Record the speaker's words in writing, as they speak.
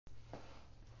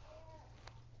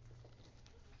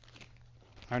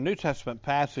our New Testament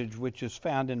passage, which is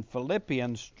found in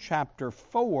Philippians chapter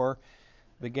 4,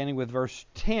 beginning with verse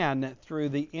 10 through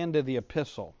the end of the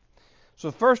epistle.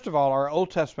 So first of all, our Old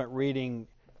Testament reading,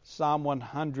 Psalm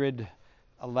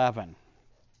 111.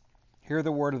 Hear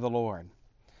the word of the Lord.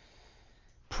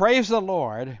 Praise the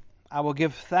Lord. I will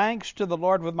give thanks to the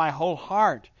Lord with my whole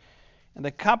heart, in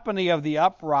the company of the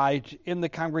upright in the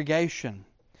congregation.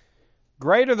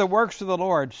 Great are the works of the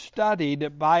Lord,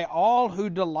 studied by all who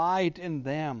delight in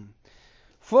them.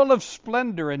 Full of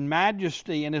splendor and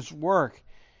majesty in his work,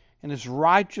 and his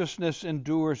righteousness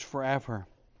endures forever.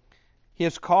 He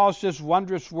has caused his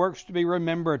wondrous works to be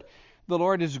remembered. The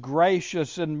Lord is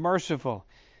gracious and merciful.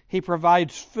 He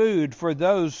provides food for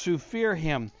those who fear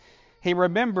him. He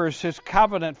remembers his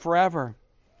covenant forever.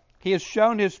 He has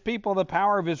shown his people the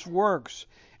power of his works,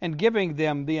 and giving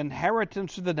them the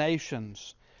inheritance of the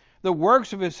nations. The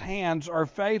works of his hands are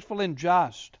faithful and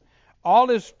just. All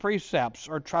his precepts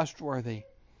are trustworthy.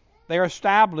 They are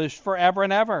established forever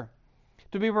and ever,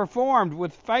 to be performed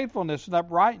with faithfulness and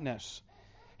uprightness.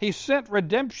 He sent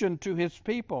redemption to his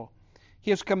people. He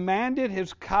has commanded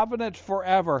his covenant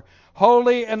forever.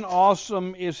 Holy and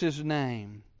awesome is his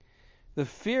name. The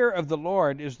fear of the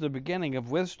Lord is the beginning of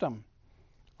wisdom.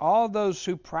 All those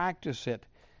who practice it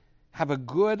have a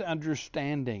good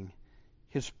understanding.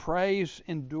 His praise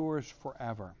endures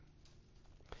forever.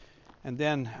 And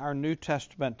then our New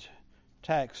Testament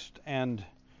text and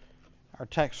our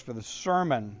text for the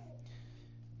sermon,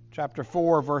 chapter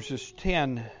 4, verses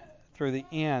 10 through the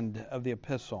end of the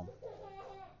epistle.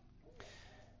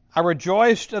 I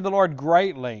rejoiced in the Lord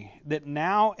greatly that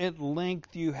now at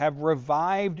length you have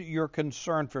revived your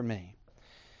concern for me.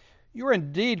 You were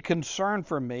indeed concerned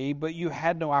for me, but you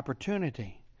had no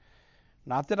opportunity.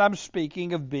 Not that I'm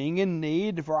speaking of being in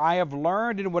need, for I have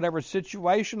learned in whatever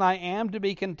situation I am to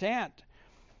be content.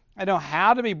 I know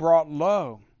how to be brought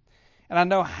low, and I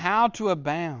know how to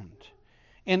abound.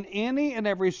 In any and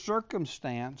every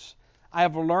circumstance, I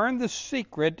have learned the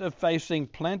secret of facing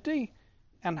plenty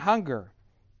and hunger,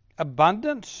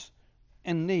 abundance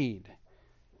and need.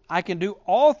 I can do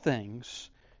all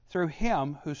things through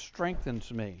him who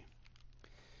strengthens me.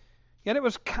 Yet it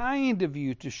was kind of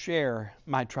you to share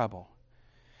my trouble.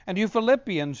 And you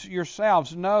Philippians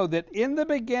yourselves know that in the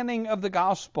beginning of the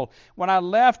gospel, when I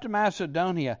left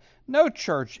Macedonia, no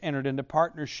church entered into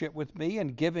partnership with me in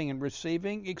giving and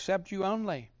receiving except you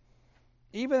only.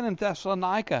 Even in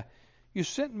Thessalonica, you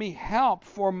sent me help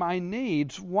for my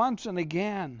needs once and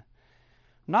again.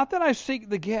 Not that I seek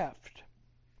the gift,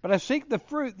 but I seek the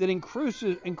fruit that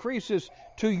increases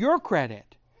to your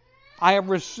credit. I have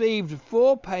received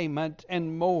full payment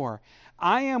and more.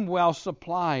 I am well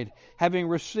supplied, having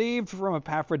received from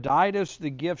Epaphroditus the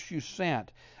gifts you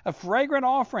sent, a fragrant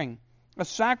offering, a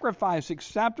sacrifice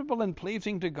acceptable and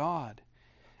pleasing to God.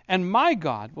 And my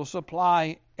God will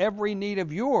supply every need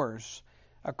of yours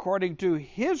according to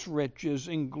his riches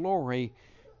in glory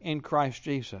in Christ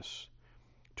Jesus.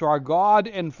 To our God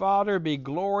and Father be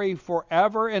glory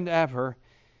forever and ever.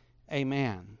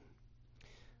 Amen.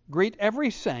 Greet every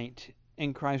saint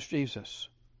in Christ Jesus.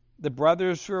 The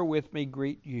brothers who are with me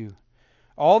greet you.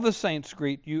 All the saints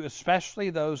greet you, especially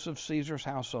those of Caesar's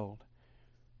household.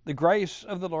 The grace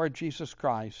of the Lord Jesus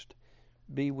Christ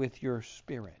be with your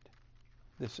spirit.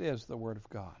 This is the word of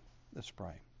God. Let's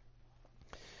pray.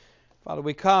 Father,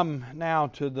 we come now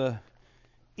to the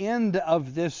end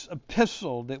of this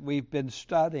epistle that we've been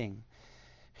studying.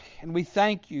 And we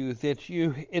thank you that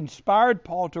you inspired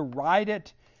Paul to write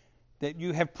it, that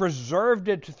you have preserved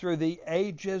it through the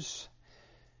ages,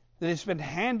 that it's been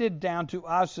handed down to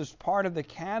us as part of the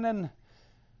canon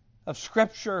of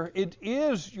Scripture. It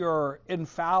is your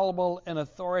infallible and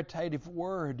authoritative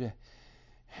word,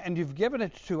 and you've given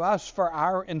it to us for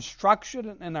our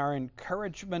instruction and our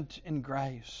encouragement in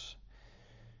grace.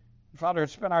 Father,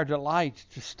 it's been our delight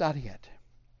to study it.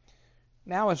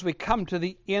 Now, as we come to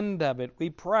the end of it,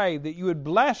 we pray that you would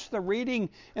bless the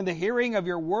reading and the hearing of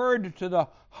your word to the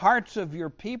hearts of your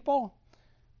people,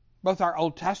 both our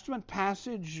Old Testament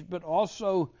passage, but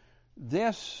also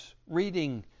this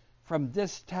reading from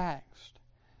this text.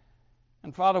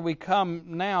 And Father, we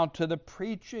come now to the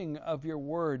preaching of your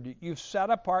word. You've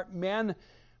set apart men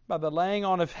by the laying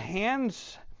on of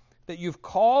hands that you've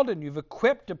called and you've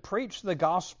equipped to preach the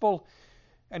gospel,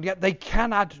 and yet they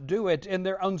cannot do it in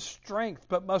their own strength,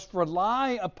 but must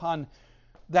rely upon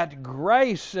that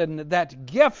grace and that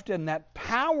gift and that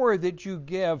power that you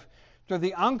give through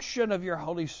the unction of your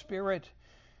Holy Spirit.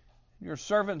 Your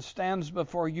servant stands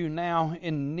before you now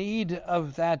in need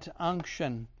of that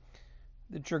unction,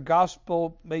 that your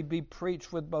gospel may be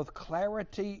preached with both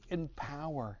clarity and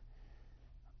power.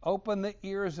 Open the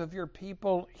ears of your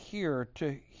people here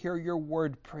to hear your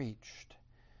word preached.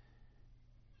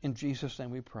 In Jesus'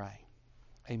 name we pray.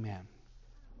 Amen.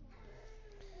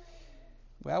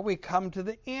 Well, we come to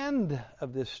the end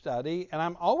of this study, and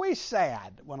I'm always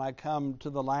sad when I come to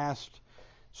the last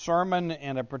sermon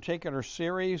in a particular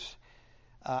series.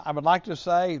 I would like to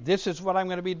say, this is what I'm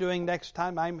going to be doing next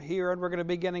time I'm here, and we're going to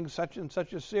be beginning such and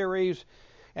such a series,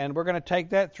 and we're going to take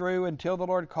that through until the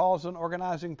Lord calls an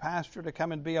organizing pastor to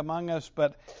come and be among us.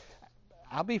 But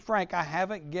I'll be frank, I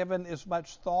haven't given as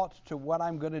much thought to what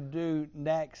I'm going to do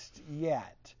next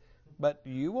yet. But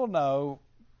you will know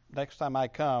next time I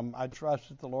come. I trust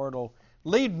that the Lord will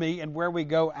lead me in where we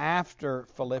go after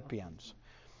Philippians.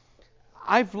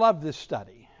 I've loved this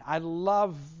study. I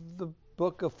love the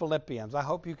book of Philippians. I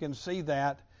hope you can see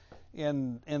that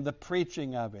in the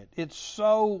preaching of it. It's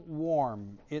so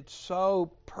warm. It's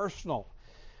so personal.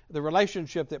 The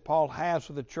relationship that Paul has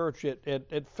with the church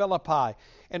at Philippi.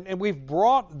 And we've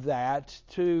brought that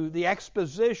to the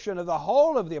exposition of the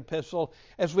whole of the epistle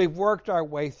as we've worked our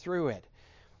way through it.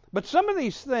 But some of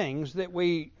these things that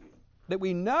we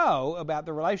know about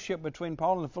the relationship between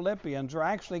Paul and the Philippians are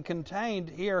actually contained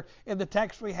here in the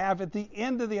text we have at the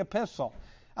end of the epistle.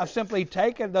 I've simply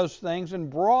taken those things and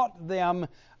brought them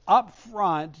up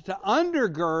front to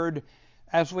undergird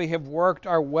as we have worked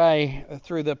our way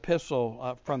through the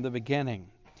epistle from the beginning.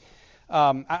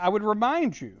 I would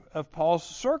remind you of Paul's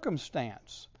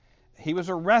circumstance. He was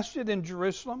arrested in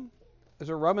Jerusalem. As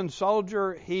a Roman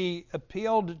soldier, as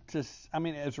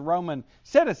a Roman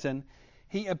citizen,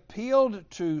 he appealed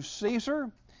to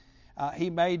Caesar. He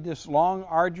made this long,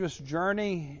 arduous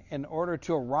journey in order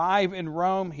to arrive in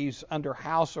Rome. He's under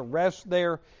house arrest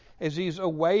there as he's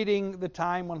awaiting the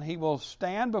time when he will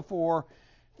stand before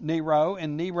Nero,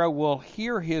 and Nero will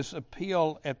hear his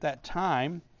appeal at that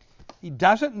time. He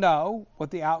doesn't know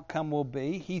what the outcome will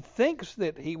be. He thinks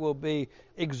that he will be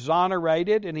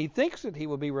exonerated, and he thinks that he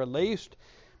will be released,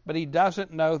 but he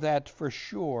doesn't know that for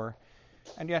sure.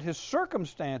 And yet his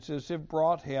circumstances have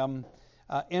brought him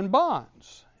in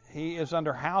bonds. He is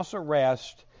under house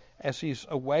arrest as he's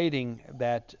awaiting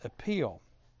that appeal.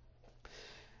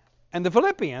 And the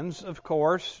Philippians, of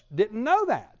course, didn't know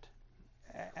that.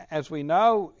 As we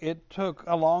know, it took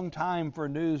a long time for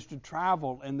news to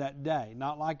travel in that day,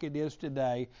 not like it is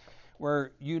today,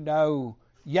 where you know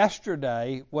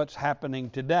yesterday what's happening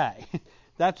today.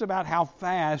 That's about how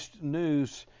fast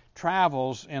news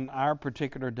travels in our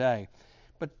particular day.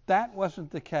 But that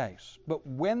wasn't the case. But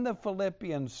when the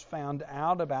Philippians found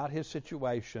out about his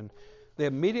situation, they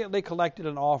immediately collected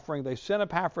an offering. They sent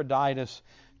Epaphroditus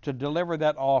to deliver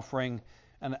that offering.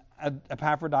 And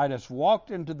Epaphroditus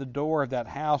walked into the door of that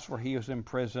house where he was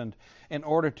imprisoned in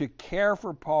order to care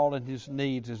for Paul and his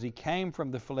needs as he came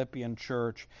from the Philippian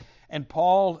church. And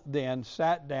Paul then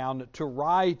sat down to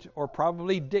write, or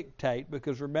probably dictate,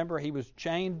 because remember he was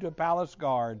chained to a palace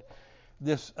guard,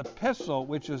 this epistle,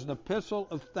 which is an epistle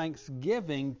of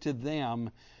thanksgiving to them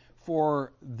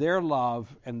for their love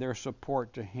and their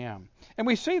support to him. And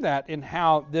we see that in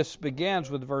how this begins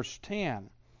with verse 10.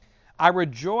 I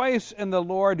rejoice in the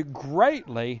Lord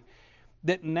greatly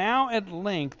that now at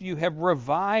length you have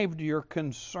revived your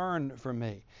concern for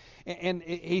me. And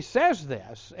he says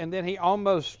this, and then he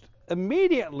almost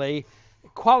immediately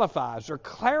qualifies or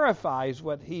clarifies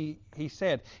what he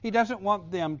said. He doesn't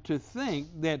want them to think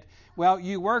that, well,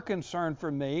 you were concerned for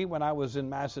me when I was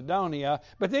in Macedonia,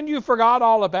 but then you forgot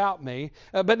all about me,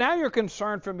 but now you're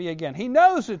concerned for me again. He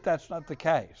knows that that's not the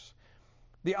case.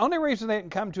 The only reason they didn't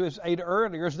come to his aid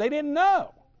earlier is they didn't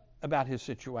know about his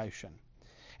situation.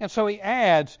 And so he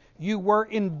adds, you were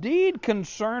indeed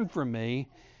concerned for me,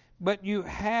 but you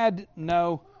had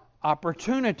no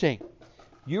opportunity.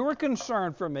 You were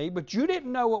concerned for me, but you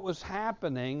didn't know what was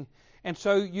happening, and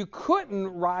so you couldn't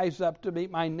rise up to meet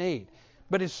my need.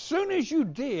 But as soon as you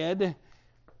did,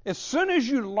 as soon as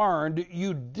you learned,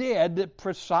 you did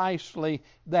precisely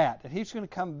that. And he's going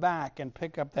to come back and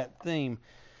pick up that theme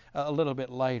a little bit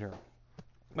later.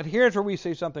 But here's where we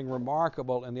see something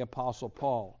remarkable in the Apostle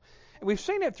Paul. And we've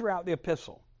seen it throughout the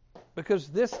epistle, because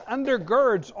this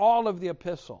undergirds all of the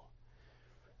epistle.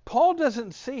 Paul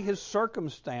doesn't see his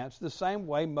circumstance the same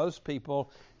way most people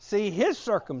see his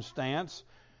circumstance,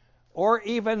 or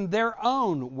even their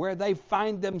own, where they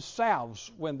find themselves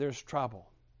when there's trouble.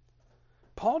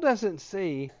 Paul doesn't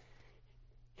see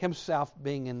himself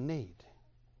being in need.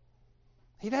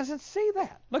 He doesn't see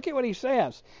that. Look at what he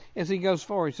says as he goes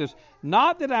forward. He says,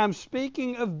 not that I'm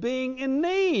speaking of being in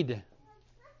need,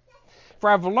 for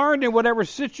I've learned in whatever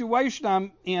situation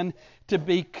I'm in to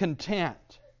be content.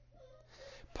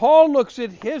 Paul looks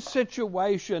at his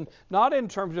situation not in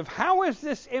terms of how is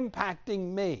this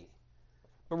impacting me.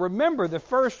 But remember the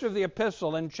first of the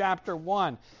epistle in chapter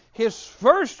 1. His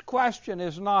first question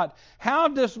is not, how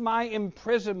does my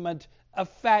imprisonment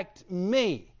affect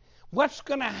me? What's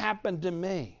going to happen to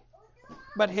me?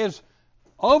 But his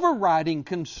overriding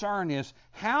concern is,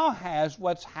 how has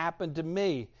what's happened to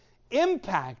me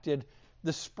impacted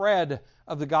the spread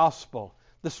of the gospel,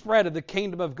 the spread of the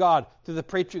kingdom of God through the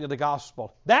preaching of the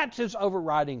gospel? That's his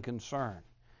overriding concern.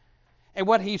 And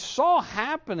what he saw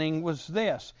happening was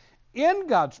this. In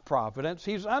God's providence,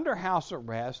 he's under house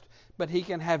arrest, but he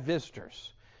can have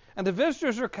visitors. And the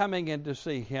visitors are coming in to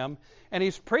see him, and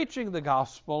he's preaching the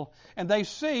gospel, and they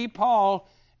see Paul,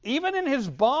 even in his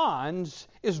bonds,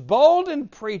 is bold in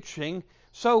preaching.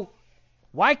 So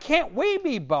why can't we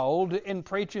be bold in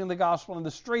preaching the gospel in the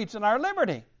streets in our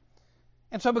liberty?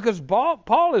 And so because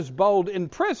Paul is bold in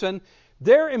prison,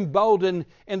 they're emboldened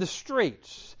in the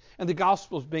streets, and the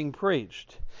gospel is being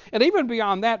preached. And even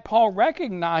beyond that, Paul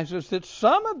recognizes that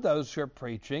some of those who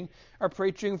are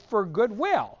preaching for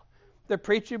goodwill. They're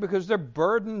preaching because they're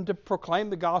burdened to proclaim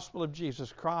the gospel of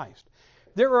Jesus Christ.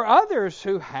 There are others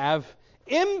who have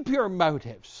impure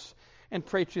motives in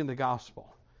preaching the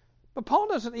gospel. But Paul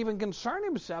doesn't even concern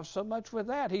himself so much with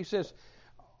that. He says,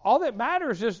 all that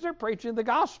matters is they're preaching the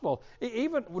gospel,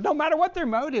 even no matter what their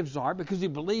motives are, because he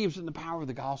believes in the power of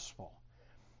the gospel.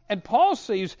 And Paul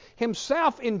sees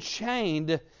himself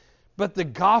enchained, but the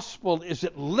gospel is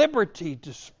at liberty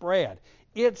to spread.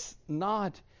 It's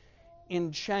not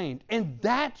enchained. And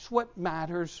that's what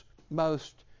matters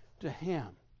most to him.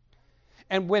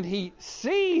 And when he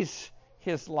sees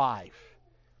his life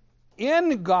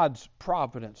in God's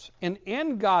providence and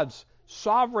in God's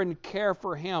sovereign care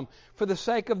for him for the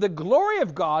sake of the glory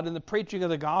of God and the preaching of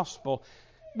the gospel,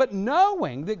 but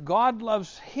knowing that God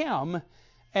loves him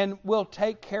and will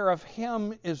take care of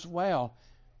him as well,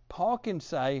 Paul can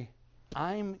say,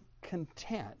 I'm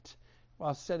content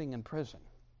while sitting in prison.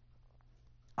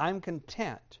 I'm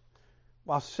content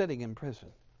while sitting in prison.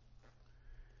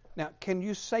 Now, can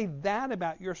you say that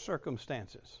about your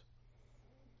circumstances?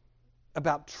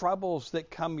 About troubles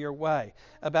that come your way,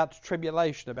 about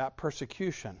tribulation, about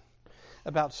persecution,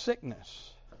 about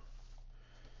sickness,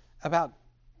 about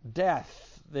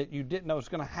death that you didn't know was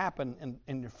going to happen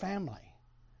in your family?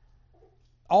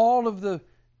 All of the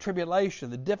tribulation,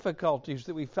 the difficulties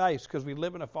that we face because we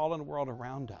live in a fallen world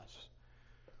around us.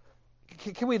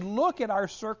 Can we look at our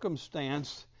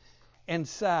circumstance and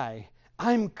say,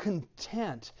 I'm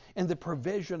content in the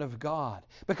provision of God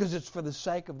because it's for the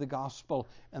sake of the gospel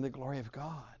and the glory of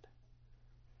God?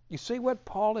 You see what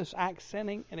Paul is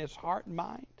accenting in his heart and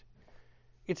mind?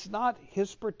 It's not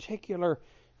his particular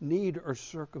need or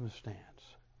circumstance.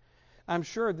 I'm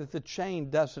sure that the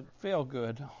chain doesn't feel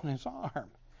good on his arm.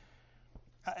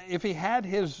 If he had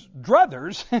his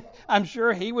druthers, I'm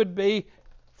sure he would be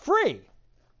free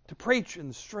to preach in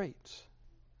the streets.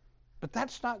 But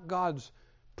that's not God's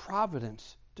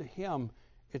providence to him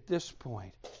at this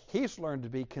point. He's learned to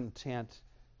be content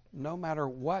no matter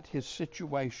what his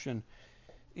situation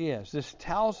is. This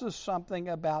tells us something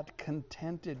about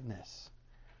contentedness.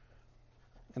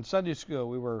 In Sunday school,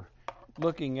 we were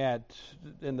looking at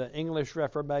in the English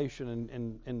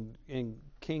Reformation and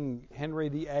King Henry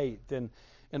VIII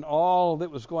and all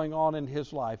that was going on in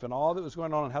his life and all that was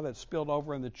going on and how that spilled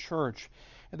over in the church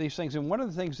and these things. And one of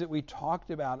the things that we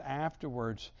talked about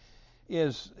afterwards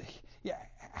is,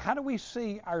 how do we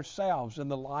see ourselves in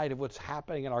the light of what's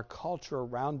happening in our culture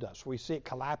around us? We see it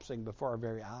collapsing before our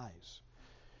very eyes.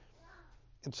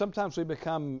 And sometimes we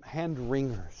become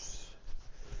hand-wringers.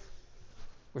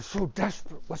 We're so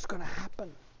desperate. What's going to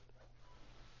happen?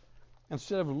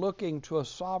 Instead of looking to a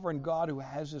sovereign God who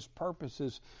has his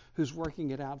purposes, who's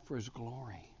working it out for his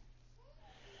glory.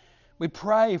 We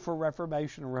pray for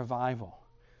reformation and revival.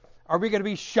 Are we going to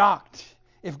be shocked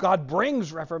if God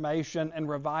brings reformation and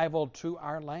revival to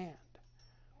our land?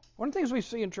 One of the things we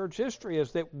see in church history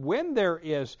is that when there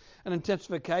is an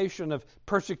intensification of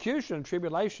persecution and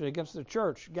tribulation against the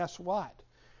church, guess what?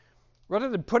 Rather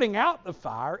than putting out the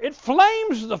fire, it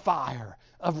flames the fire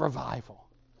of revival.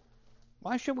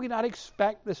 Why should we not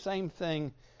expect the same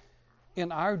thing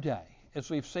in our day, as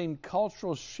we've seen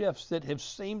cultural shifts that have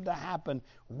seemed to happen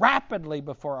rapidly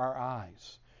before our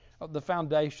eyes? The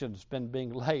foundation's been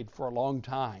being laid for a long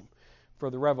time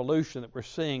for the revolution that we're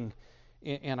seeing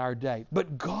in our day.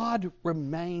 But God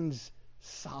remains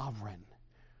sovereign.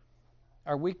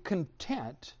 Are we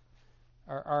content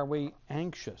or are we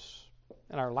anxious?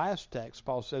 In our last text,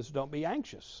 Paul says, don't be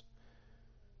anxious.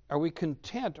 Are we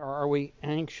content or are we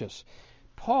anxious?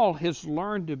 Paul has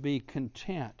learned to be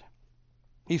content.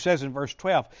 He says in verse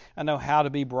 12, I know how to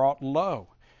be brought low.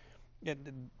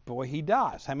 Boy, he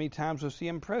does. How many times was he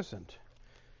imprisoned?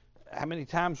 How many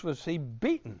times was he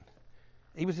beaten?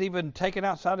 He was even taken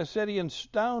outside the city and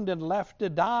stoned and left to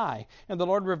die. And the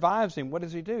Lord revives him. What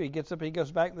does he do? He gets up, he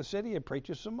goes back to the city and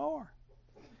preaches some more.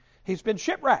 He's been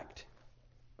shipwrecked.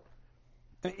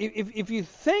 If you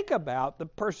think about the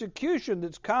persecution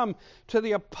that's come to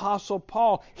the Apostle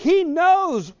Paul, he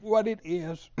knows what it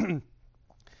is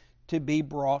to be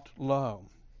brought low.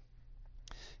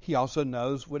 He also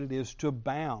knows what it is to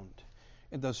abound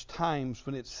in those times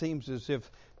when it seems as if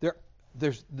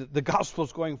the gospel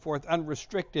is going forth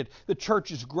unrestricted. The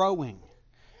church is growing.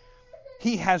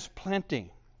 He has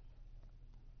plenty.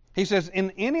 He says,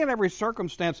 in any and every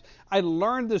circumstance, I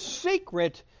learned the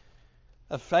secret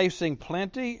of facing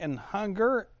plenty and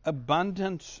hunger,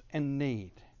 abundance and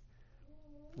need.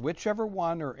 Whichever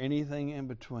one or anything in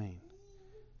between.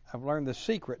 I've learned the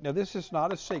secret. Now, this is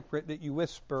not a secret that you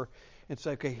whisper and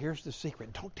say, okay, here's the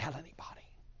secret. Don't tell anybody.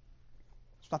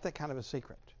 It's not that kind of a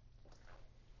secret.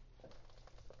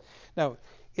 No,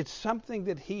 it's something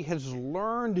that he has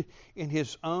learned in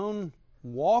his own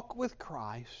walk with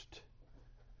Christ.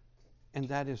 And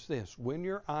that is this. When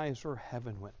your eyes are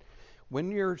heavenward,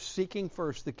 when you're seeking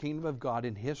first the kingdom of God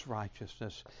and his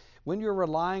righteousness, when you're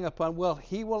relying upon, well,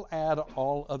 he will add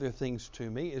all other things to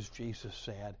me, as Jesus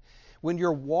said. When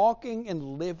you're walking and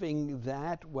living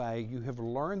that way, you have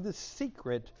learned the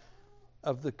secret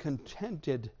of the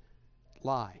contented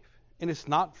life. And it's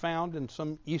not found in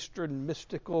some Eastern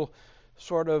mystical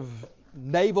sort of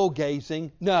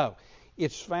navel-gazing. No,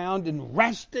 it's found in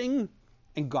resting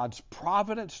in God's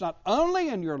providence, not only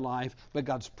in your life, but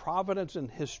God's providence in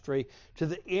history, to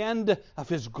the end of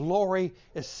his glory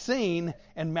is seen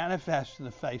and manifest in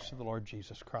the face of the Lord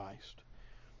Jesus Christ.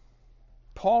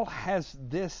 Paul has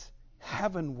this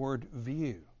heavenward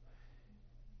view.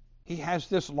 He has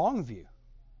this long view.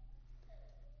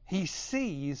 He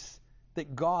sees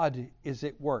that God is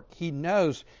at work. He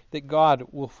knows that God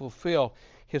will fulfill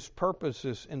his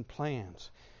purposes and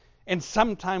plans. And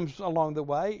sometimes along the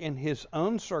way, in his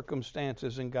own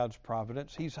circumstances in God's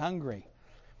providence, he's hungry.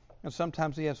 And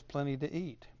sometimes he has plenty to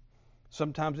eat.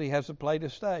 Sometimes he has a place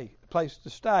to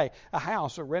stay, a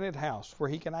house, a rented house, where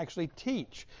he can actually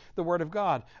teach the Word of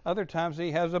God. Other times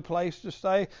he has a place to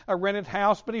stay, a rented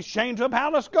house, but he's chained to a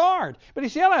palace guard. But he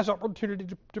still has opportunity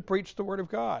to preach the Word of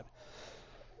God.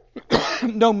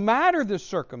 No matter the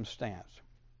circumstance,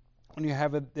 when you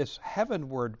have this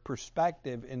heavenward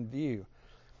perspective in view,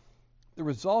 the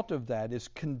result of that is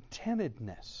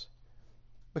contentedness,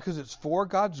 because it's for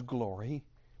God's glory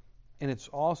and it's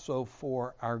also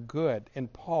for our good.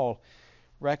 And Paul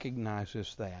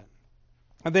recognizes that.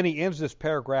 And then he ends this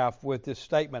paragraph with this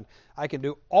statement, I can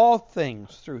do all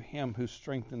things through him who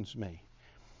strengthens me.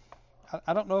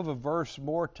 I don't know of a verse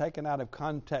more taken out of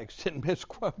context and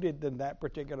misquoted than that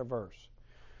particular verse.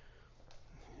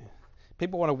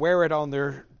 People want to wear it on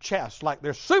their chest like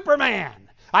they're Superman.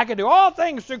 I can do all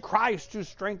things through Christ who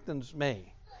strengthens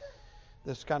me.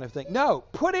 This kind of thing. No,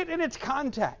 put it in its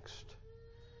context.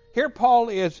 Here Paul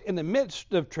is in the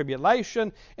midst of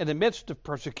tribulation, in the midst of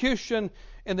persecution,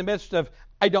 in the midst of,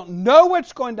 I don't know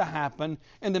what's going to happen,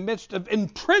 in the midst of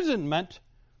imprisonment,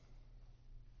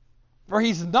 where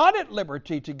he's not at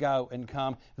liberty to go and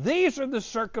come. These are the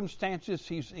circumstances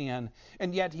he's in,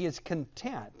 and yet he is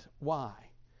content. Why?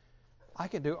 I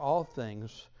can do all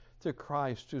things through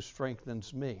Christ who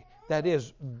strengthens me. That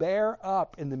is, bear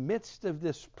up in the midst of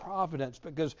this providence,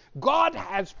 because God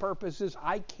has purposes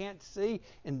I can't see,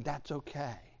 and that's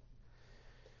okay.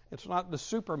 It's not the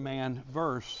Superman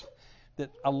verse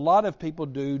that a lot of people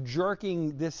do,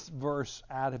 jerking this verse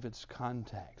out of its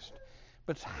context.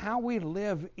 But it's how we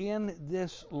live in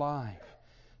this life,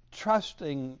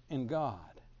 trusting in God,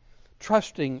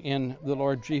 trusting in the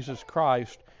Lord Jesus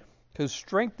Christ, who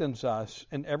strengthens us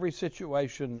in every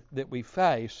situation that we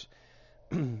face,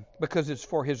 because it's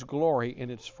for his glory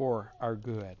and it's for our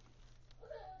good.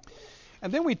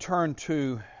 And then we turn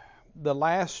to the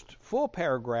last full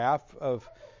paragraph of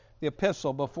the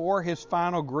epistle before his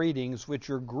final greetings, which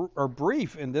are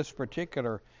brief in this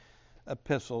particular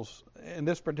epistle.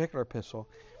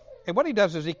 And what he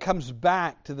does is he comes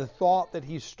back to the thought that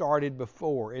he started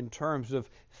before in terms of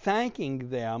thanking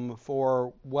them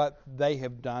for what they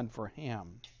have done for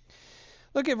him.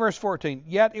 Look at verse 14.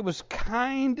 Yet it was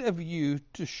kind of you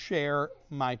to share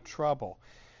my trouble.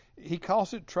 He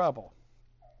calls it trouble.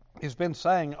 He's been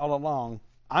saying all along,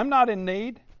 I'm not in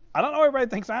need. I don't know everybody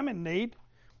thinks I'm in need.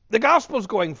 The gospel's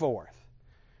going forth.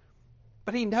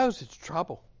 But he knows it's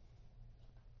trouble.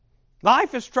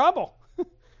 Life is trouble.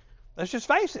 Let's just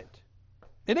face it.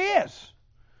 It is.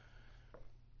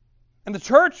 And the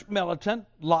church militant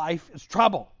life is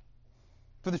trouble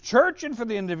for the church and for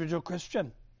the individual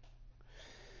Christian.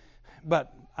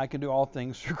 But I can do all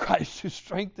things through Christ who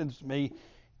strengthens me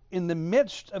in the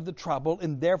midst of the trouble,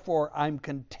 and therefore I'm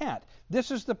content.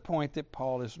 This is the point that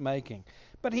Paul is making.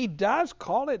 But he does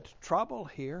call it trouble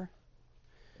here.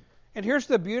 And here's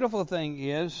the beautiful thing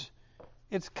is,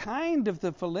 it's kind of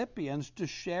the Philippians to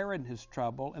share in his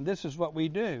trouble, and this is what we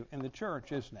do in the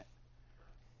church, isn't it?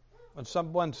 When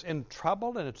someone's in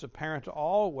trouble and it's apparent to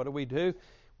all, what do?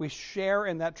 We share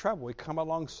in that trouble. We come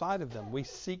alongside of them. We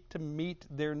seek to meet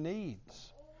their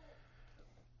needs.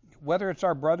 Whether it's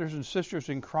our brothers and sisters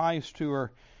in Christ who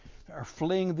are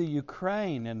fleeing the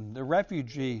Ukraine and the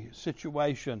refugee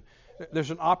situation,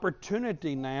 there's an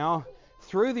opportunity now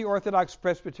through the Orthodox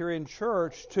Presbyterian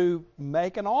Church to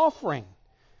make an offering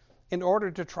in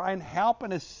order to try and help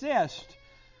and assist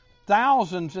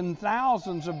thousands and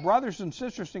thousands of brothers and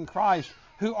sisters in Christ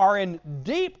who are in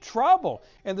deep trouble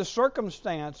in the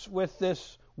circumstance with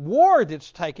this war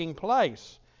that's taking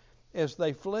place as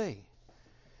they flee.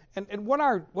 And what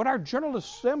our General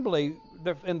Assembly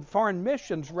in foreign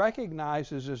missions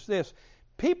recognizes is this: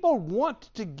 people want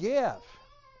to give.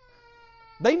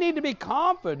 They need to be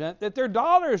confident that their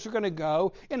dollars are going to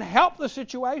go and help the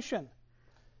situation.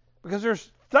 Because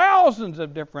there's thousands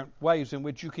of different ways in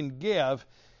which you can give,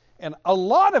 and a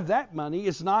lot of that money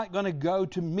is not going to go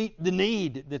to meet the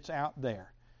need that's out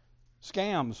there.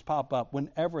 Scams pop up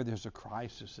whenever there's a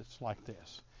crisis that's like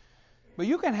this. But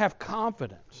you can have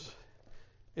confidence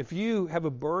if you have a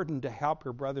burden to help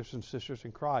your brothers and sisters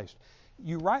in Christ.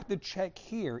 You write the check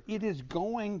here, it is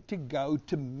going to go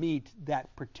to meet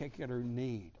that particular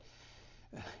need.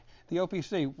 The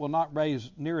OPC will not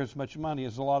raise near as much money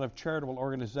as a lot of charitable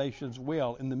organizations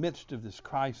will in the midst of this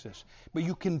crisis. But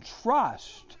you can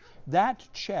trust that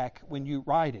check when you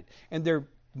write it. And they're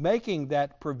making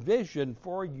that provision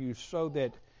for you so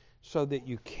that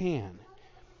you can.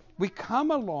 We come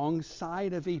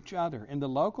alongside of each other in the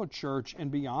local church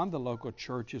and beyond the local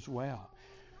church as well.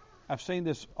 I've seen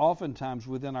this oftentimes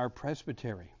within our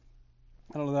presbytery.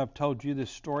 I don't know that I've told you this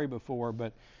story before,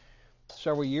 but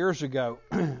several years ago,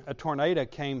 a tornado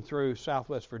came through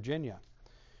Southwest Virginia.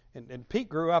 And Pete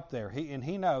grew up there.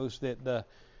 He knows that the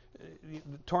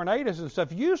tornadoes and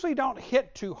stuff usually don't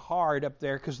hit too hard up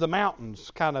there because the mountains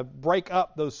kind of break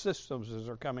up those systems as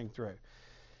they're coming through.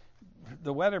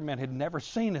 The weathermen had never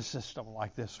seen a system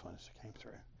like this one as it came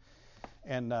through.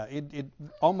 And it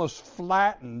almost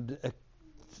flattened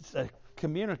a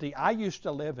community I used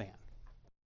to live in.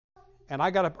 And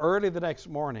I got up early the next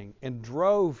morning and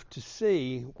drove to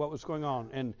see what was going on.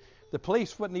 And the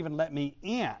police wouldn't even let me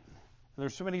in.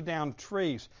 There's so many downed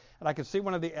trees. And I could see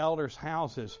one of the elders'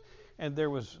 houses, and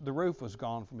the roof was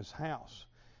gone from his house.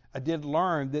 I did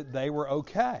learn that they were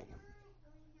okay.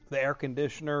 The air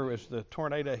conditioner, as the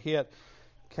tornado hit,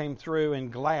 came through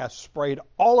and glass sprayed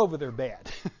all over their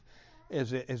bed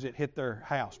as it hit their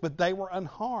house. But they were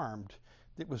unharmed.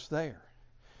 It was there.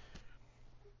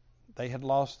 They had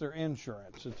lost their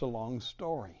insurance. It's a long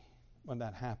story when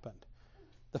that happened.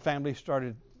 The family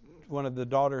one of the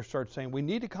daughters started saying, we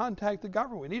need to contact the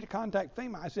government. We need to contact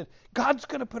FEMA. I said, God's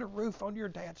going to put a roof on your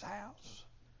dad's house.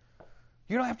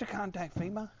 You don't have to contact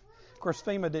FEMA. Of course,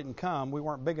 FEMA didn't come. We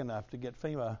weren't big enough to get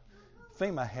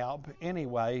FEMA help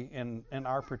anyway in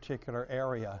our particular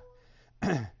area.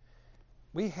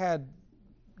 We had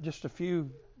just a few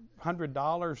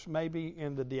 $100 maybe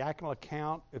in the diaconal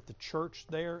account at the church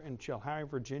there in Chilhowie,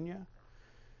 Virginia.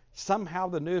 Somehow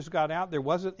the news got out. There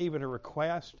wasn't even a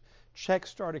request.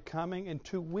 Checks started coming. In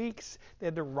 2 weeks, they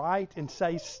had to write and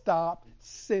say, stop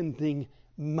sending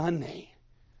money.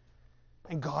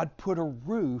 And God put a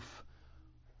roof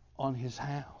on his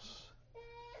house.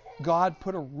 God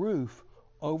put a roof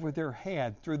over their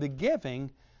head through the giving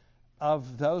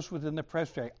of those within the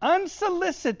presbytery.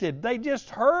 Unsolicited. They just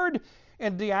heard,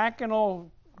 and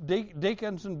diaconal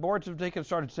deacons and boards of deacons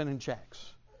started sending checks.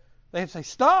 They'd say,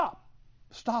 stop.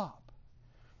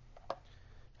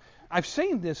 I've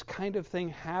seen this kind of thing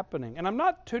happening. And I'm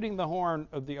not tooting the horn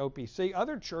of the OPC.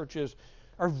 Other churches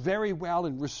are very well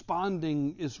in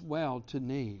responding as well to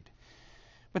need.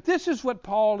 But this is what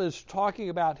Paul is talking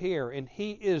about here. And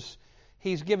he's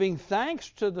giving thanks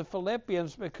to the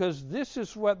Philippians because this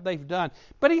is what they've done.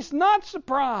 But he's not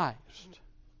surprised.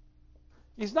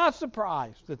 He's not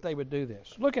surprised that they would do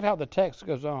this. Look at how the text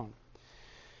goes on.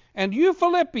 And you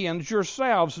Philippians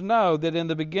yourselves know that in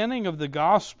the beginning of the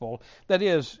gospel, that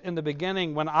is, in the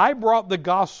beginning when I brought the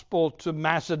gospel to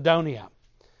Macedonia.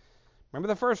 Remember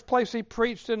the first place he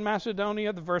preached in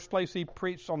Macedonia? The first place he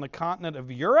preached on the continent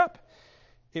of Europe?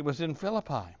 It was in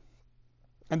Philippi.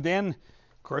 And then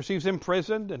Of course, he was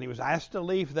imprisoned and he was asked to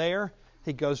leave there.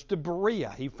 He goes to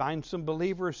Berea. He finds some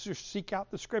believers who seek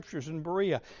out the Scriptures in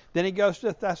Berea. Then he goes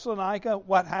to Thessalonica.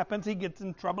 What happens? He gets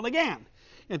in trouble again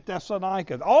in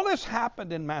Thessalonica. All this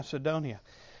happened in Macedonia.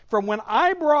 From when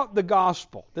I brought the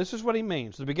gospel, this is what he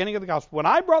means, the beginning of the gospel. When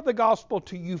I brought the gospel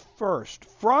to you first,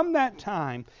 from that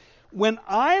time, when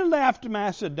I left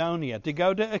Macedonia to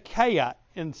go to Achaia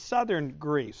in southern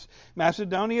Greece,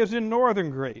 Macedonia is in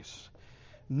northern Greece,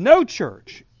 no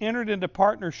church entered into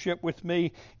partnership with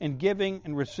me in giving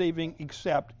and receiving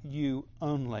except you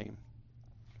only.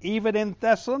 Even in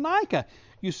Thessalonica,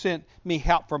 you sent me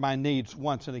help for my needs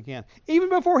once and again. Even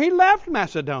before he left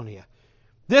Macedonia,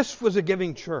 this was a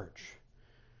giving church.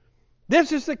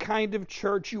 This is the kind of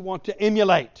church you want to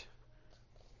emulate.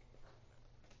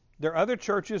 There are other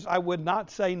churches, I would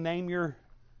not say name your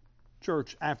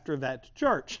church after that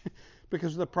church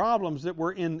because of the problems that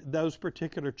were in those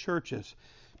particular churches.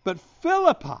 But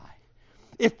Philippi,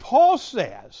 if Paul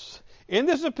says in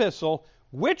this epistle,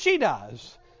 which he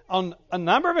does on a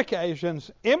number of occasions,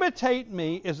 imitate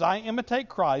me as I imitate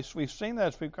Christ. We've seen that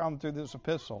as we've gone through this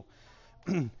epistle.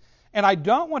 And I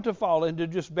don't want to fall into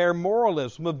just bare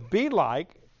moralism of be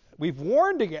like. We've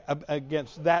warned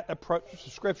against that approach to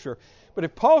Scripture. But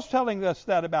if Paul's telling us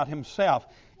that about himself,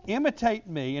 imitate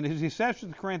me, and as he says to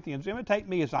the Corinthians, imitate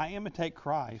me as I imitate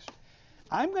Christ,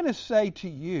 I'm going to say to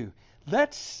you,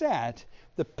 let's set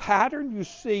the pattern you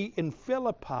see in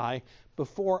Philippi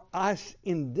before us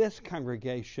in this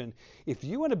congregation. If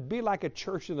you want to be like a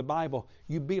church in the Bible,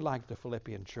 you be like the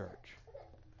Philippian church.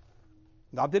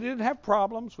 Not that it didn't have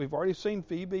problems. We've already seen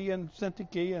Phoebe and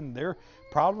Syntyche and their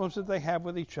problems that they have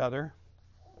with each other.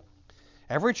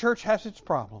 Every church has its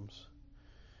problems.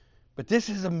 But this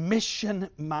is a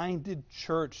mission-minded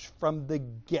church from the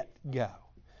get-go.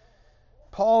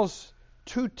 Paul's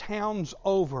 2 towns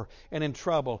over and in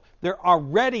trouble. They're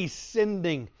already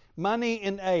sending money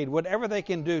and aid, whatever they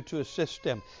can do to assist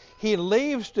him. He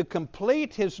leaves to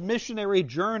complete his missionary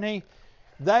journey.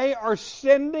 They are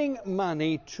sending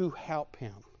money to help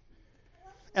him.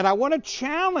 And I want to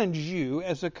challenge you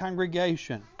as a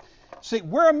congregation. See,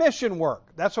 we're a mission work.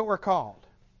 That's what we're called.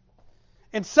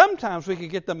 And sometimes we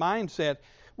could get the mindset,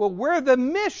 well, we're the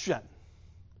mission.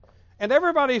 And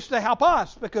everybody's to help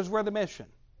us because we're the mission.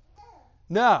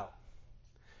 No.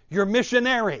 You're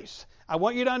missionaries. I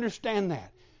want you to understand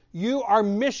that. You are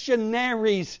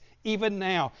missionaries even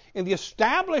now in the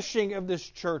establishing of this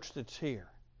church that's here.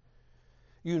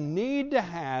 You need to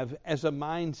have as a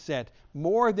mindset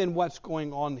more than what's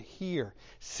going on here.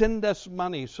 Send us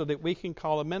money so that we can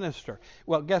call a minister.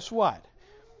 Well, guess what?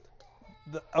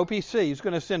 The OPC is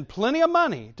going to send plenty of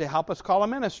money to help us call a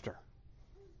minister.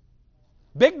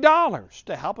 Big dollars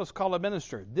to help us call a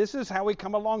minister. This is how we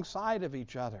come alongside of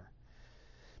each other.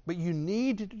 But you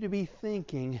need to be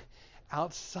thinking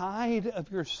outside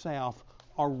of yourself,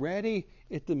 already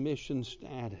at the mission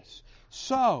status.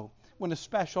 So, when a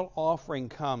special offering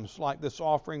comes, like this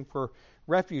offering for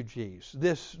refugees,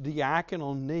 this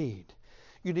diaconal need,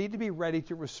 you need to be ready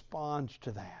to respond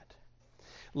to that.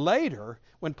 Later,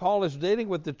 when Paul is dealing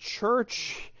with the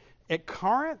church at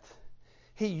Corinth,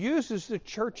 he uses the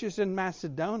churches in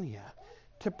Macedonia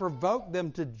to provoke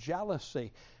them to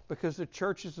jealousy because the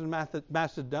churches in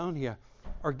Macedonia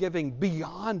are giving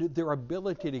beyond their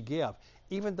ability to give,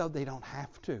 even though they don't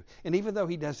have to, and even though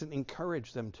he doesn't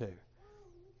encourage them to.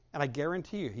 And I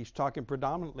guarantee you, he's talking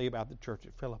predominantly about the church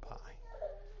at Philippi.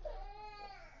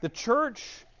 The church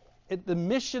at the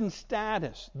mission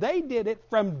status, they did it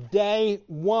from day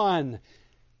one.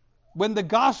 When the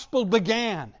gospel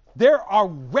began, they're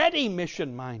already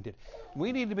mission-minded.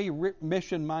 We need to be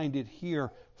mission-minded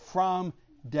here from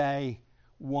day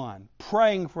one.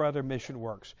 Praying for other mission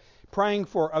works. Praying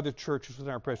for other churches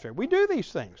within our presbytery. We do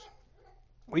these things.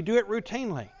 We do it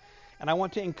routinely. And I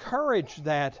want to encourage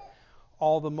that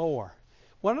all the more.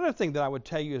 One other thing that I would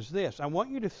tell you is this. I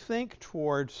want you to think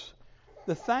towards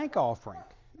the thank offering.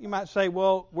 You might say,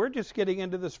 well, we're just getting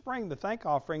into the spring. The thank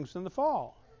offering's in the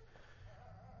fall.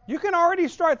 You can already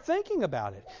start thinking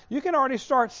about it. You can already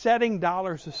start setting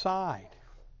dollars aside.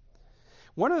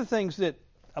 One of the things that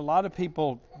a lot of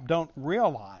people don't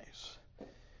realize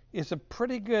is a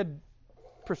pretty good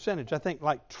percentage. I think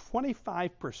like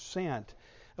 25%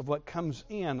 of what comes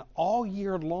in all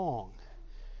year long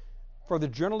for the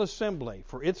General Assembly,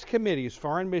 for its committees,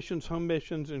 foreign missions, home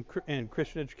missions, and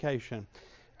Christian education,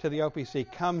 to the OPC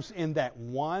comes in that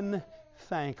one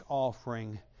thank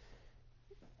offering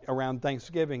around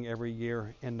Thanksgiving every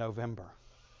year in November.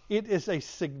 It is a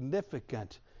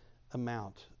significant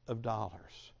amount of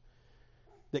dollars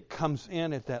that comes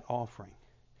in at that offering.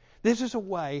 This is a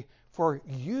way for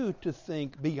you to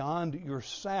think beyond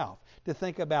yourself, to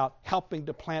think about helping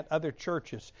to plant other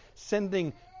churches,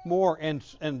 sending more and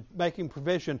making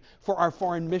provision for our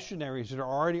foreign missionaries that are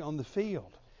already on the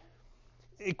field,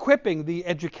 equipping the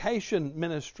education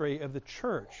ministry of the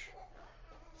church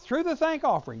through the thank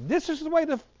offering. This is the way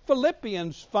the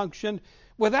Philippians functioned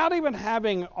without even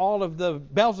having all of the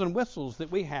bells and whistles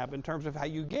that we have in terms of how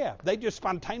you give. They just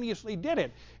spontaneously did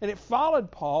it. And it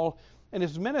followed Paul and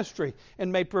his ministry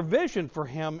and made provision for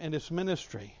him in his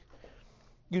ministry.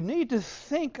 You need to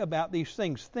think about these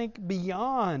things. Think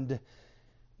beyond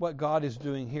what God is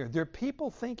doing here. There are people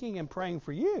thinking and praying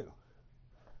for you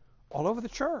all over the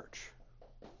church.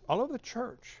 All over the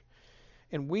church.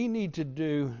 And we need to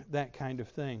do that kind of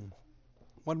thing.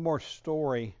 One more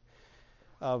story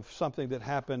of something that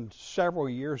happened several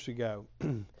years ago.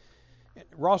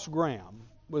 Ross Graham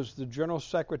was the General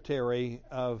Secretary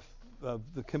of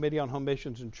the Committee on Home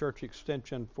Missions and Church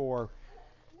Extension for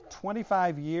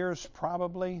 25 years,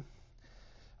 probably.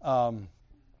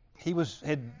 He was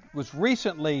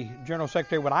recently General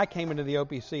Secretary when I came into the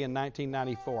OPC in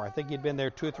 1994. I think he'd been there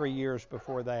 2 or 3 years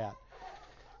before that.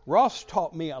 Ross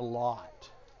taught me a lot.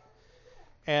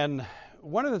 And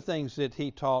one of the things that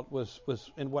he taught was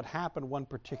in what happened one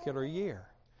particular year.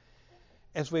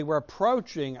 As we were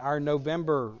approaching our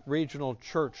November regional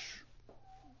church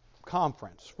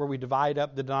conference, where we divide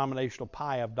up the denominational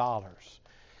pie of dollars,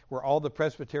 where all the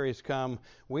presbyteries come,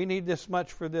 we need this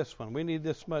much for this one, we need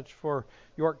this much for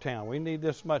Yorktown, we need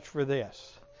this much for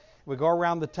this. We go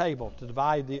around the table to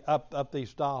divide up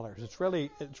these dollars. It's really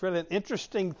an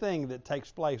interesting thing that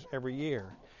takes place every year.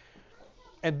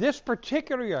 And this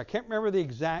particular year, I can't remember the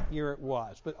exact year it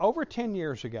was, but over 10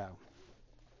 years ago,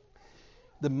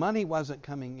 the money wasn't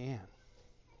coming in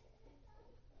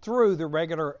through the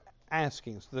regular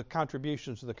askings, the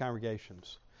contributions to the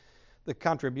congregations, the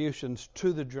contributions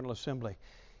to the General Assembly.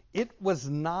 It was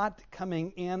not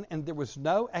coming in, and there was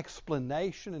no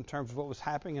explanation in terms of what was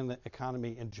happening in the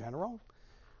economy in general.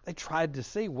 They tried to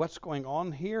see what's going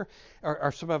on here.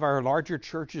 Are some of our larger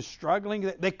churches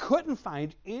struggling? They couldn't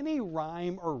find any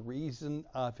rhyme or reason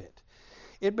of it.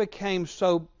 It became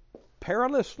so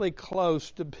perilously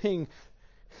close to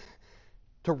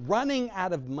running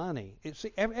out of money.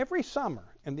 Every summer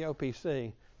in the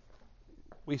OPC,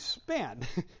 we spend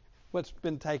what's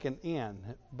been taken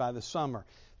in by the summer.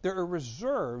 There are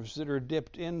reserves that are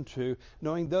dipped into,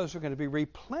 knowing those are going to be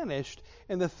replenished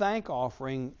in the thank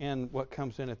offering and what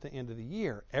comes in at the end of the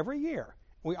year. Every year,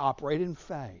 we operate in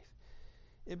faith.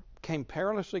 It came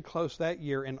perilously close that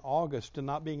year in August to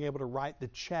not being able to write the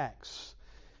checks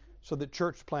so that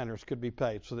church planners could be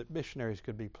paid, so that missionaries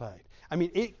could be paid. I mean,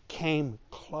 it came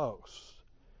close.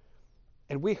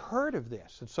 And we heard of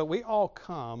this, and so we all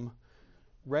come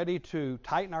ready to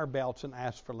tighten our belts and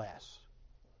ask for less.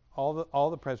 All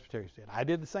the presbyteries did. I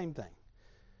did the same thing.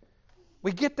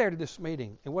 We get there to this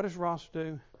meeting, and what does Ross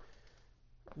do?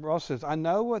 Ross says, I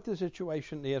know what the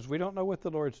situation is. We don't know what the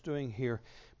Lord's doing here,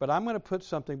 but I'm going to put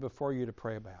something before you to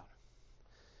pray about.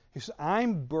 He says,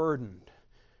 I'm burdened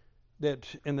that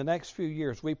in the next few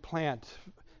years we plant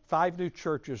 5 new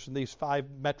churches in these 5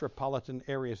 metropolitan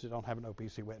areas that don't have an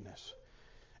OPC witness.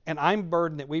 And I'm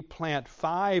burdened that we plant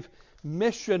 5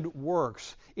 mission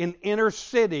works in inner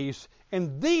cities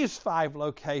in these 5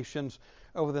 locations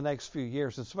over the next few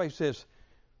years. And somebody says,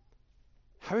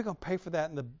 how are we going to pay for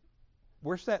that?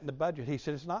 Where's that in the budget? He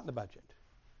said, it's not in the budget.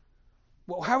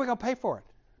 Well, how are we going to pay for it?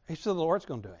 He said, the Lord's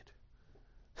going to do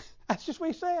it. That's just what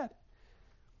he said.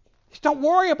 He said, don't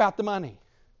worry about the money.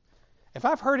 If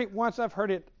I've heard it once, I've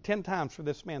heard it 10 times from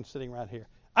this man sitting right here.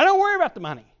 I don't worry about the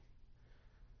money.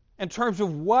 In terms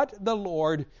of what the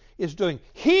Lord is doing,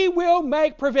 He will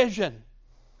make provision.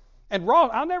 And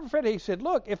Ross, I'll never forget, he said,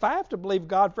 look, if I have to believe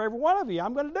God for every one of you,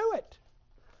 I'm going to do it.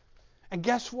 And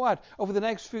guess what? Over the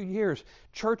next few years,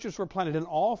 churches were planted in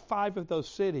all 5 of those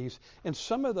cities, and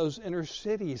some of those inner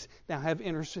cities now have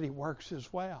inner city works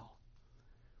as well.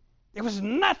 There was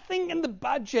nothing in the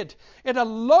budget at a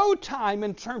low time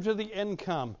in terms of the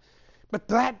income. But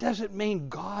that doesn't mean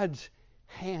God's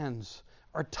hands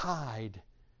are tied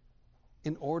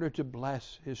in order to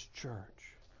bless His church.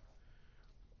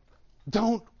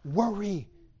 Don't worry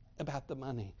about the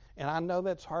money. And I know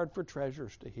that's hard for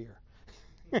treasurers to hear.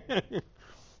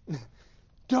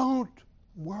 Don't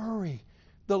worry.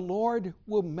 The Lord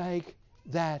will make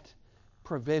that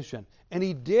provision. And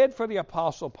He did for the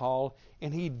Apostle Paul,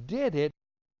 and He did it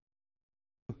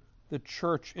for the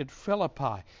church at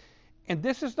Philippi. And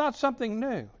this is not something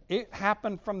new. It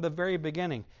happened from the very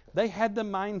beginning. They had the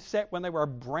mindset when they were a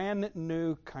brand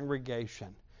new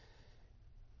congregation.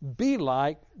 Be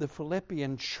like the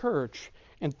Philippian church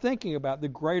and thinking about the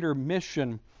greater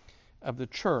mission of the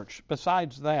church.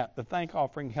 Besides that, the thank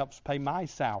offering helps pay my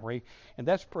salary, and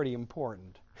that's pretty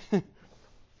important.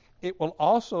 It will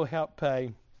also help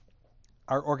pay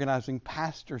our organizing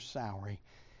pastor's salary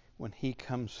when he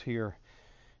comes here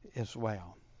as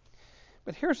well.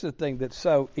 But here's the thing that's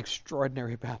so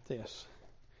extraordinary about this.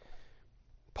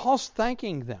 Paul's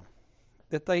thanking them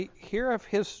that they hear of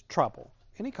his trouble,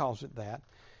 and he calls it that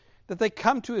they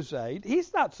come to his aid.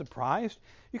 He's not surprised.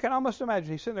 You can almost imagine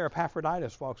he's sitting there,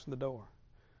 Epaphroditus walks in the door.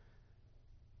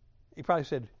 He probably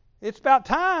said, "It's about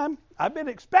time. I've been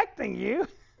expecting you."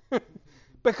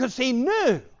 Because he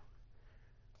knew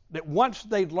that once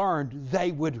they learned,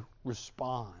 they would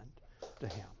respond to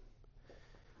him.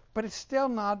 But it's still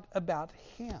not about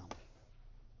him.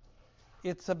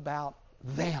 It's about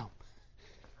them.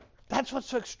 That's what's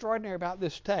so extraordinary about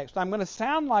this text. I'm going to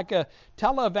sound like a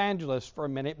televangelist for a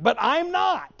minute, but I'm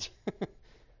not.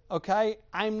 Okay?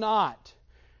 I'm not.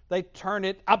 They turn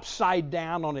it upside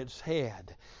down on its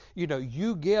head.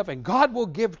 You give and God will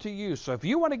give to you. So if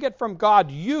you want to get from God,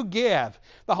 you give.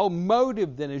 The whole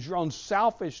motive then is your own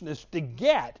selfishness to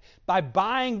get by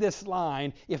buying this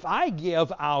line. If I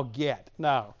give, I'll get.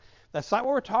 No, that's not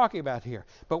what we're talking about here.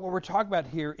 But what we're talking about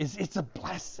here is it's a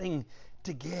blessing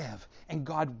to give, and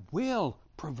God will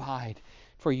provide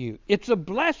for you. It's a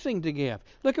blessing to give.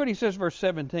 Look at what he says, verse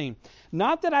 17.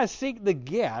 Not that I seek the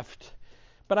gift,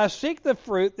 but I seek the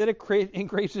fruit that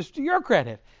increases to your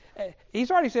credit.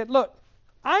 He's already said, look,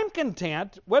 I'm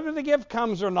content whether the gift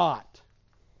comes or not.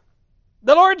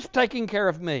 The Lord's taking care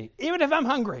of me, even if I'm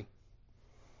hungry.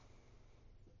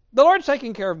 The Lord's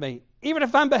taking care of me, even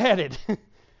if I'm beheaded.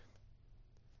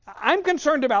 I'm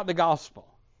concerned about the gospel.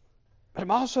 But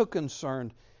I'm also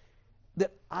concerned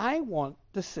that I want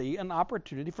to see an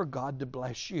opportunity for God to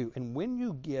bless you. And when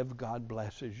you give, God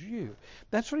blesses you.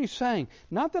 That's what he's saying.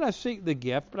 Not that I seek the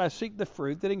gift, but I seek the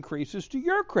fruit that increases to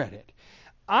your credit.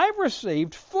 I've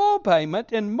received full payment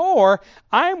and more.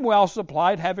 I'm well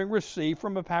supplied, having received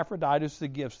from Epaphroditus the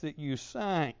gifts that you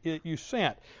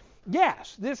sent.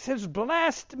 Yes, this has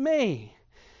blessed me.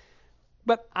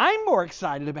 But I'm more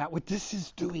excited about what this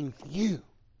is doing for you.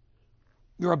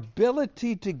 Your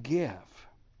ability to give.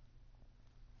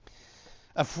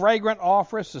 A fragrant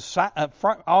offering,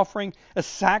 a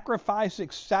sacrifice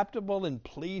acceptable and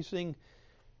pleasing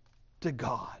to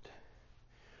God.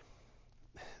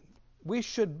 We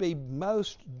should be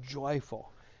most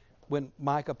joyful when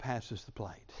Micah passes the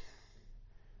plate.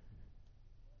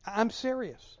 I'm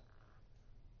serious.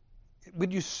 When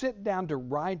you sit down to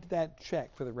write that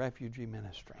check for the refugee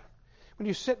ministry, when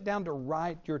you sit down to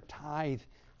write your tithe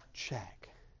check,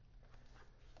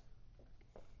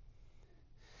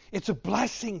 it's a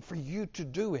blessing for you to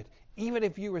do it, even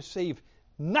if you receive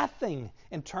nothing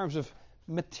in terms of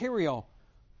a material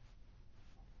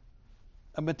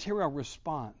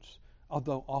response,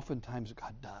 although oftentimes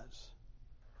God does.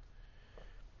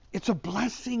 It's a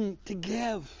blessing to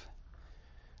give.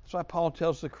 That's why Paul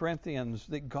tells the Corinthians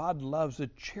that God loves a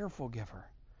cheerful giver.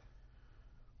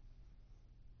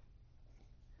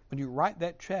 When you write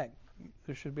that check,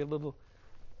 there should be a little...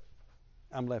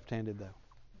 I'm left-handed, though.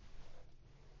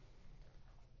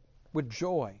 With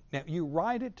joy. Now, you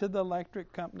write it to the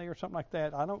electric company or something like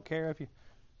that. I don't care if you...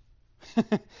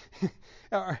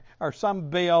 or some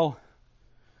bill.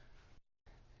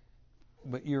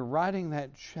 But you're writing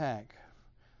that check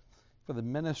for the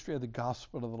ministry of the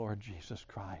gospel of the Lord Jesus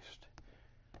Christ.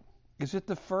 Is it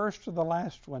the first or the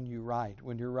last one you write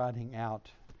when you're writing out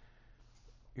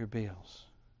your bills?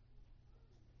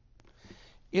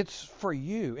 It's for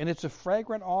you, and it's a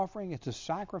fragrant offering. It's a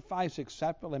sacrifice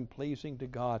acceptable and pleasing to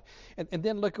God. And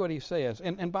then look what he says.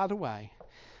 And by the way,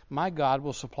 my God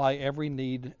will supply every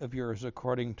need of yours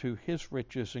according to his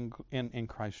riches in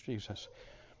Christ Jesus.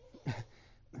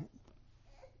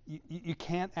 You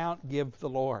can't outgive the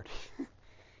Lord.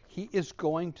 He is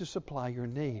going to supply your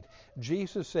need.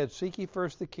 Jesus said, seek ye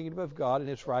first the kingdom of God and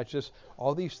its righteousness.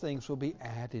 All these things will be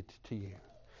added to you.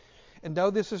 And no,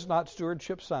 this is not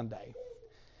Stewardship Sunday.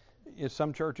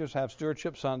 Some churches have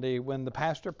Stewardship Sunday when the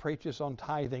pastor preaches on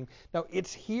tithing. No,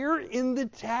 it's here in the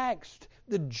text.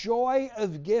 The joy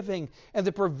of giving and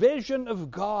the provision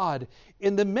of God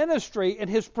in the ministry and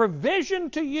his provision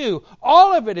to you.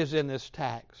 All of it is in this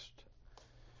text.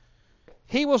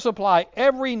 He will supply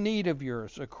every need of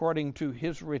yours according to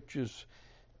his riches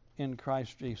in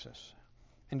Christ Jesus.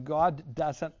 And God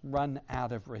doesn't run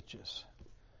out of riches.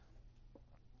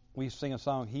 We sing a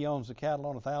song, He owns the cattle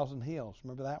on 1,000 hills.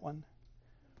 Remember that one?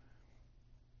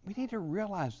 We need to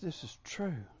realize this is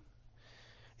true.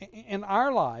 In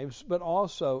our lives, but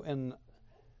also in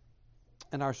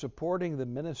and are supporting the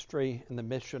ministry and the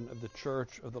mission of the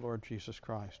church of the Lord Jesus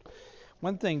Christ.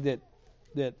 One thing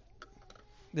that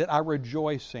I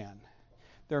rejoice in,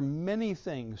 there are many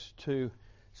things to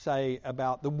say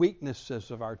about the weaknesses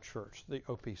of our church, the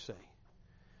OPC.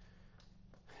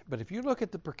 But if you look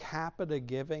at the per capita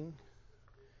giving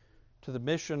to the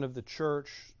mission of the church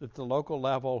at the local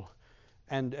level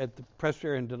and at the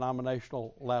Presbyterian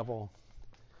denominational level,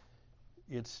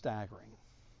 it's staggering.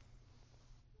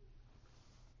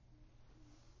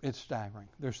 It's staggering.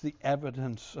 There's the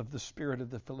evidence of the spirit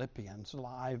of the Philippians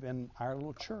alive in our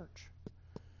little church.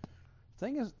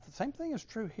 The same thing is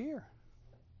true here.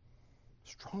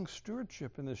 Strong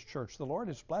stewardship in this church. The Lord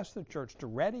has blessed the church to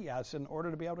ready us in order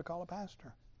to be able to call a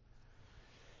pastor.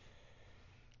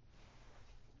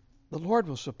 The Lord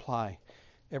will supply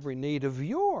every need of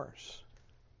yours,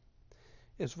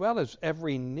 as well as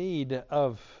every need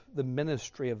of the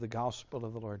ministry of the gospel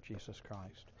of the Lord Jesus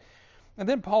Christ. And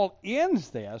then Paul ends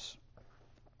this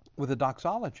with a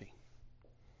doxology.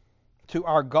 To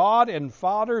our God and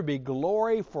Father be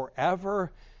glory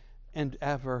forever and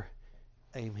ever.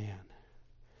 Amen.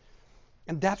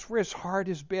 And that's where his heart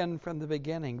has been from the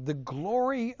beginning. The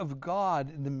glory of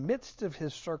God in the midst of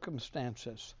his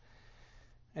circumstances.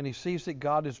 And he sees that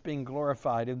God is being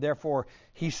glorified, and therefore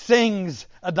he sings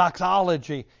a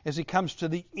doxology as he comes to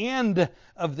the end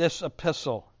of this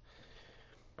epistle.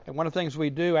 And one of the things we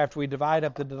do after we divide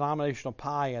up the denominational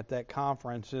pie at that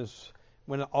conference is,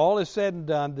 when all is said and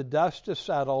done, the dust is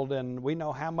settled, and we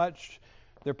know how much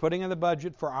they're putting in the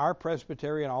budget for our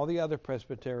presbytery and all the other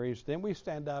presbyteries, then we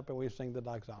stand up and we sing the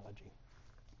doxology.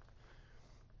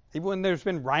 Even when there's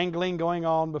been wrangling going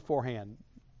on beforehand,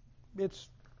 it's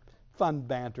fun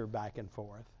banter back and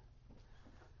forth.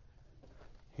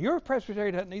 Your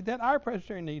presbytery doesn't need that. Our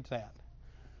presbytery needs that.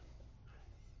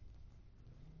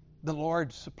 The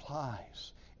Lord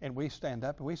supplies, and we stand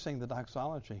up and we sing the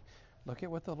doxology. Look at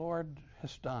what the Lord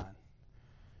has done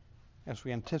as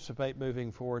we anticipate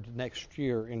moving forward next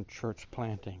year in church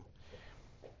planting.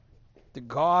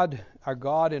 Our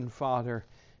God and Father,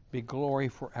 be glory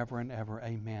forever and ever.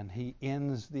 Amen. He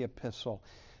ends the epistle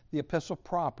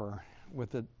proper,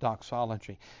 with the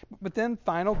doxology. But then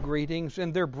final greetings,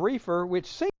 and they're briefer, which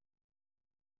seems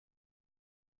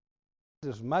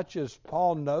as much as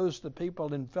Paul knows the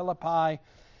people in Philippi,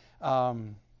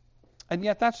 and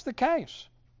yet that's the case.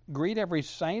 Greet every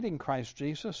saint in Christ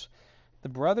Jesus. The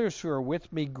brothers who are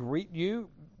with me greet you.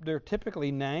 They're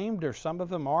typically named, or some of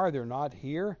them are. They're not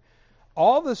here.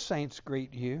 All the saints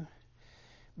greet you.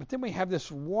 But then we have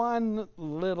this one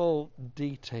little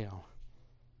detail,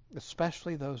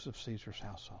 especially those of Caesar's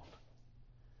household.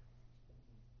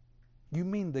 You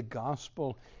mean the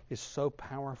gospel is so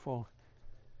powerful,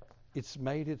 it's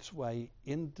made its way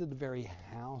into the very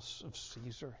house of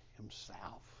Caesar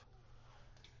himself?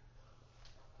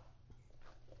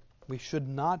 We should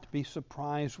not be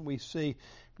surprised when we see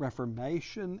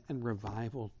Reformation and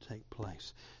revival take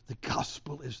place. The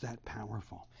gospel is that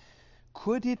powerful.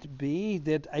 Could it be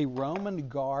that a Roman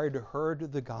guard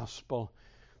heard the gospel,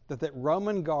 that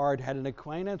Roman guard had an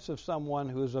acquaintance of someone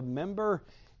who is a member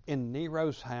in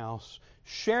Nero's house,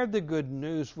 shared the good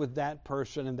news with that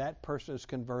person, and that person is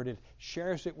converted,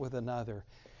 shares it with another,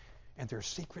 and there are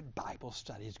secret Bible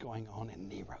studies going on in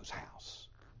Nero's house?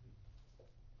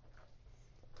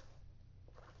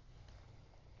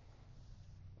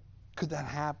 Could that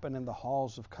happen in the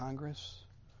halls of Congress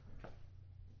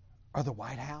or the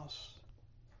White House?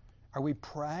 Are we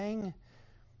praying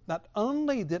not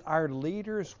only that our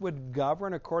leaders would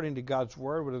govern according to God's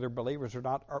word, whether they're believers or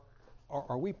not,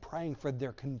 are we praying for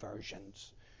their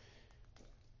conversions?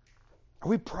 Are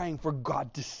we praying for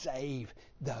God to save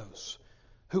those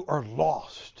who are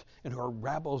lost and who are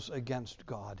rebels against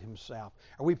God himself?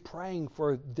 Are we praying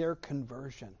for their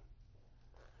conversion?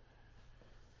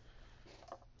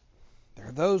 There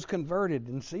are those converted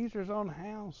in Caesar's own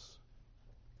house.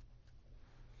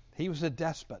 He was a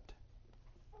despot.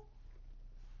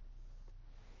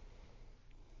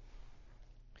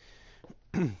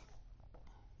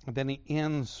 And then he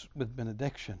ends with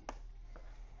benediction.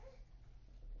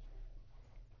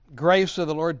 Grace of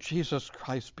the Lord Jesus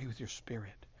Christ be with your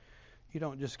spirit. You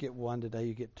don't just get one today,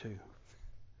 you get two.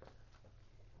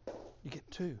 You get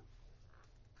two.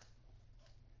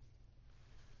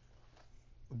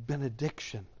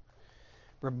 Benediction.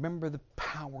 Remember the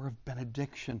power of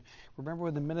benediction. Remember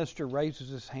when the minister raises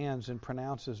his hands and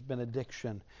pronounces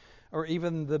benediction. Or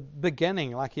even the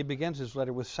beginning, like he begins his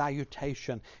letter with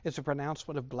salutation. It's a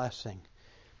pronouncement of blessing.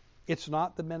 It's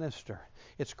not the minister.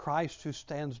 It's Christ who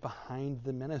stands behind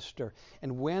the minister.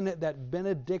 And when that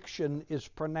benediction is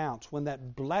pronounced, when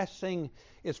that blessing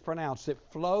is pronounced, it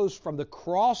flows from the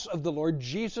cross of the Lord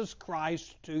Jesus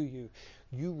Christ to you.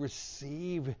 You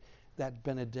receive that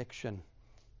benediction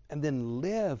and then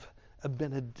live a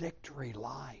benedictory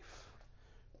life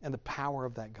and the power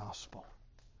of that gospel.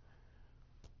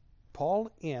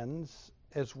 Paul ends,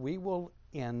 as we will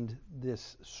end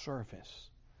this service,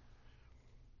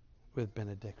 with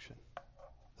benediction.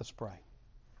 Let's pray.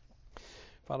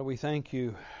 Father, we thank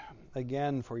you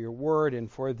again for your word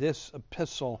and for this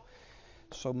epistle,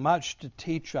 so much to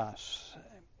teach us,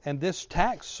 and this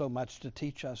text so much to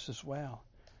teach us as well.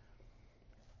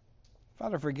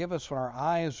 Father, forgive us when our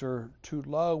eyes are too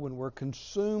low, when we're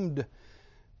consumed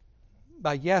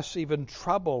by, yes, even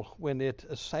trouble when it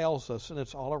assails us and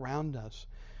it's all around us.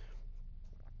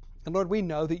 And Lord, we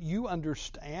know that you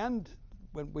understand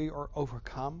when we are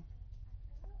overcome.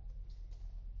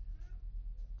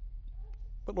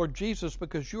 But Lord Jesus,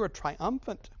 because you are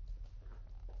triumphant,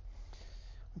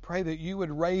 we pray that you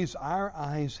would raise our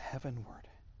eyes heavenward,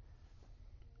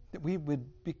 that we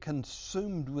would be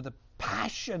consumed with a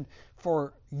passion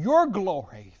for your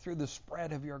glory through the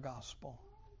spread of your gospel.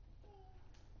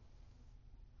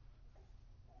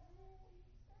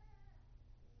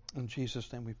 In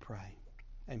Jesus' name we pray.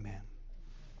 Amen.